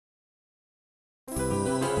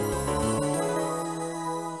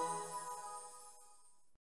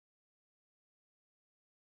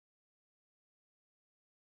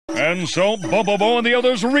And so Bobo and the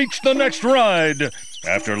others reach the next ride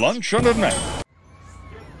after lunch and a nap.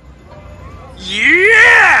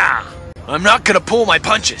 Yeah! I'm not gonna pull my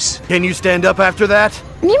punches. Can you stand up after that?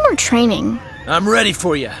 Need more training. I'm ready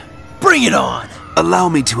for you. Bring it on! Allow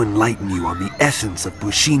me to enlighten you on the essence of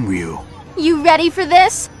Bushinryu. You ready for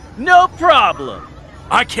this? No problem.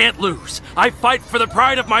 I can't lose. I fight for the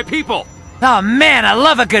pride of my people. Oh man, I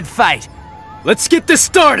love a good fight. Let's get this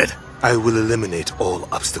started. I will eliminate all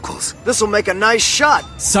obstacles. This'll make a nice shot.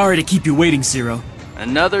 Sorry to keep you waiting, Zero.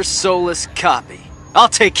 Another soulless copy. I'll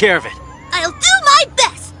take care of it. I'll do my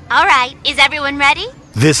best! Alright, is everyone ready?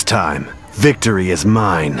 This time, victory is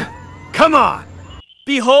mine. Come on!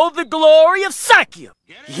 Behold the glory of Sakya!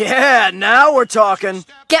 Yeah, now we're talking.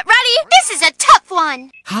 Get ready! This is a tough one!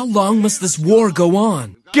 How long must this war go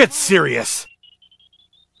on? Get serious!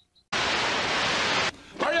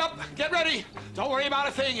 Hurry up! Get ready! Don't worry about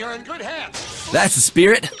a thing, you're in good hands. That's the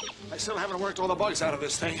spirit. I still haven't worked all the bugs out of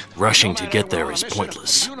this thing. Rushing to get there is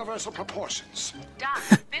pointless. Universal proportions.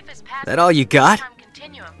 That all you got?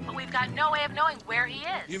 But we've got no way of knowing where he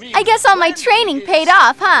is. I guess all my training paid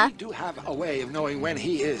off, huh? We do have a way of knowing when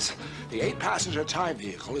he is. The 8-passenger time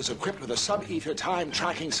vehicle is equipped with a sub-ether time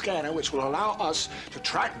tracking scanner which will allow us to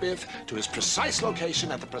track Biff to his precise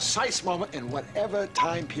location at the precise moment in whatever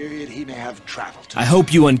time period he may have traveled. I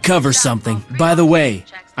hope you uncover something. By the way,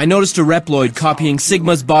 I noticed a Reploid copying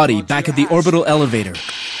Sigma's body back at the orbital elevator.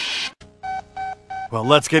 Well,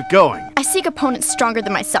 let's get going. I seek opponents stronger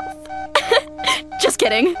than myself. Just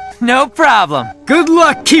kidding. No problem. Good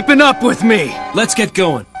luck keeping up with me. Let's get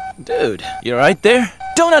going. Dude, you right there?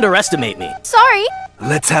 Don't underestimate me. Sorry.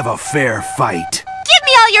 Let's have a fair fight. Give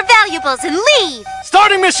me all your valuables and leave!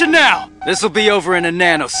 Starting mission now! This'll be over in a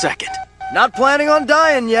nanosecond. Not planning on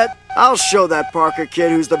dying yet. I'll show that Parker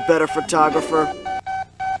kid who's the better photographer.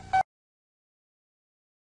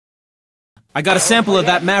 I got a sample of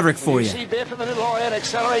that Maverick for you. See Biff in the DeLorean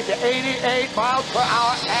accelerate to 88 miles per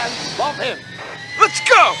hour and bump him. Let's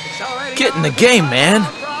go! Get in the game, man.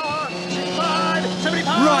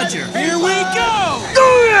 Roger, here we go!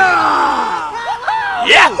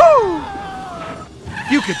 Yahoo!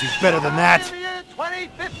 You could do better than that.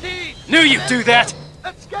 2015. Knew you'd do that.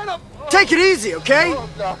 Let's get him. Take it easy, okay?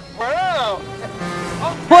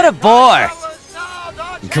 What a bore!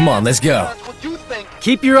 Come on, let's go. What you think?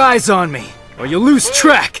 Keep your eyes on me, or you'll lose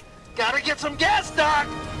track. Gotta get some gas, Doc.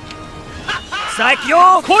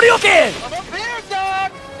 Sakyo Koryoken! I'm up here,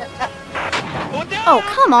 Doc. Oh,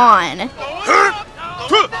 come on.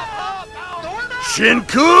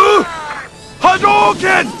 Shinku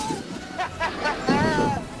Hadouken!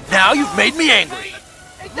 Now you've made me angry.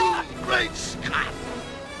 Hey, Doc. Great Scott.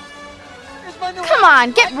 Come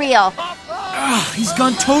on, get real. He's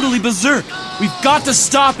gone totally berserk. We've got to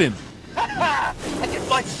stop him. I can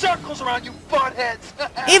fly circles around you buttheads.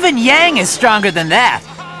 Even Yang is stronger than that.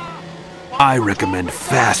 I recommend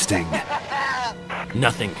fasting.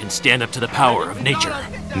 Nothing can stand up to the power of nature.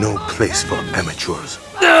 No place for amateurs.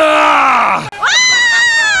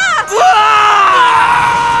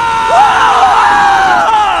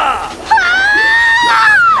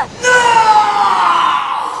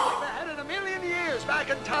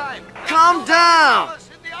 Calm down.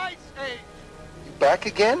 You back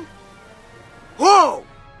again? Whoa!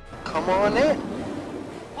 Come on in.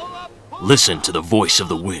 Listen to the voice of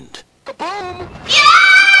the wind. Kaboom!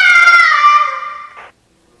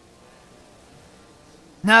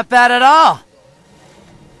 Not bad at all.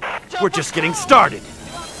 We're just getting started.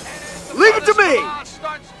 Leave it to me!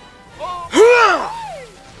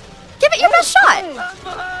 Give it your best shot.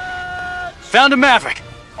 Found a Maverick.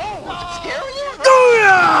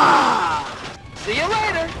 See you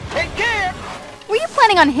later. Take care. Were you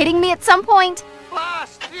planning on hitting me at some point?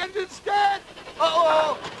 Blast! The engine's dead.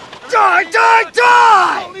 Uh-oh. Die, die,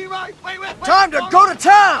 die! Only right. Wait. Time to go to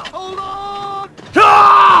town! Hold on.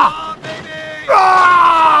 Ah! Come on, baby.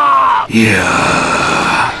 Ah!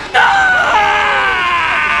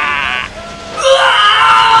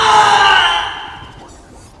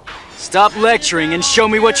 Stop lecturing and show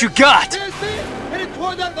me what you got. There's Biff. Headed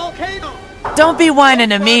toward that volcano. Don't be whining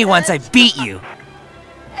to me once I beat you.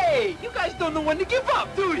 Hey, you guys don't know when to give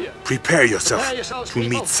up, do you? Prepare yourself Prepare yourselves, to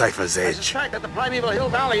people. meet Cypher's I edge. suspect that the primeval hill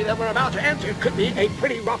valley that we're about to enter could be a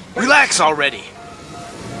pretty rough place. Relax already.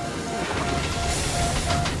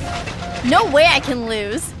 No way I can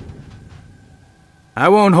lose. I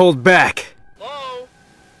won't hold back. Hello?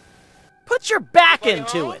 Put your back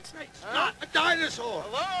into it. It's not a dinosaur.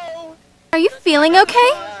 Hello? Are you feeling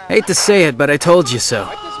okay? Hate to say it, but I told you so.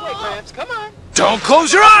 Right this way, Gramps. Come on. Don't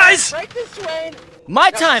close your eyes! Right this way. My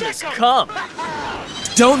time has come.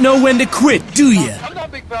 Don't know when to quit, do ya? Calm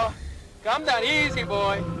down, big fella. Calm down. Easy,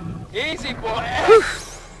 boy. Easy, boy.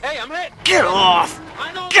 Hey, I'm hit. Get off!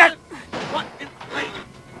 I know. Get... What?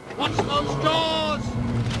 Watch those jaws.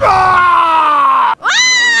 Ah!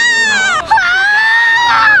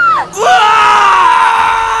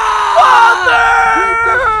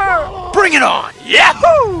 Father! Bring it on!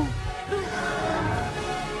 Yahoo!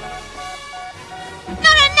 No,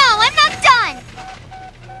 I'm not done!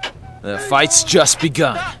 The fight's just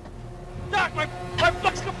begun. Doc, my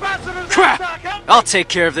flux capacitor's Crap! Doc, help me. I'll take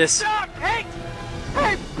care of this. Doc, hey,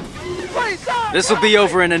 please, Doc. This'll be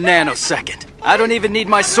over in a nanosecond. I don't even need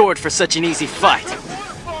my sword for such an easy fight.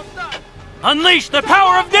 Unleash the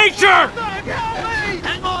power of nature! Doc, help me.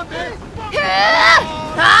 Hang on, man.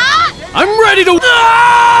 I'm ready to...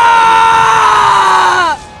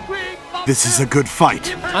 This is a good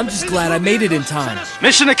fight. I'm just glad I made it in time.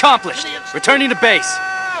 Mission accomplished. Returning to base.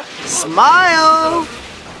 Smile!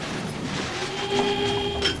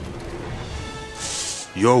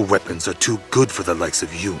 Your weapons are too good for the likes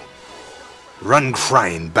of you. Run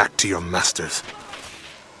crying back to your masters.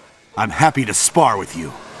 I'm happy to spar with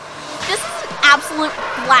you. This is an absolute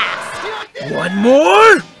blast. One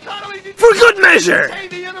more? For good measure!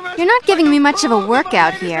 You're not giving me much of a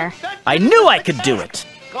workout here. I knew I could do it.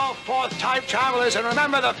 Call forth time travelers and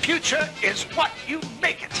remember the future is what you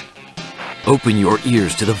make it. Open your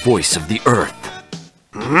ears to the voice of the Earth.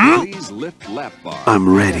 Please lift left bar. I'm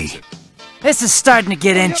ready. This is starting to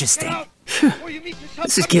get interesting.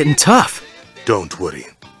 This is getting tough. Don't worry.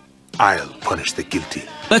 I'll punish the guilty.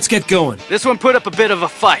 Let's get going. This one put up a bit of a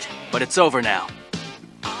fight, but it's over now.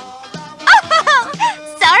 Oh,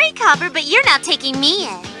 sorry, Copper, but you're not taking me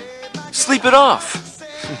in. Sleep it off,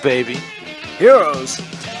 baby. Heroes.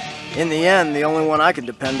 In the end, the only one I can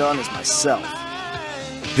depend on is myself.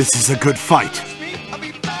 This is a good fight.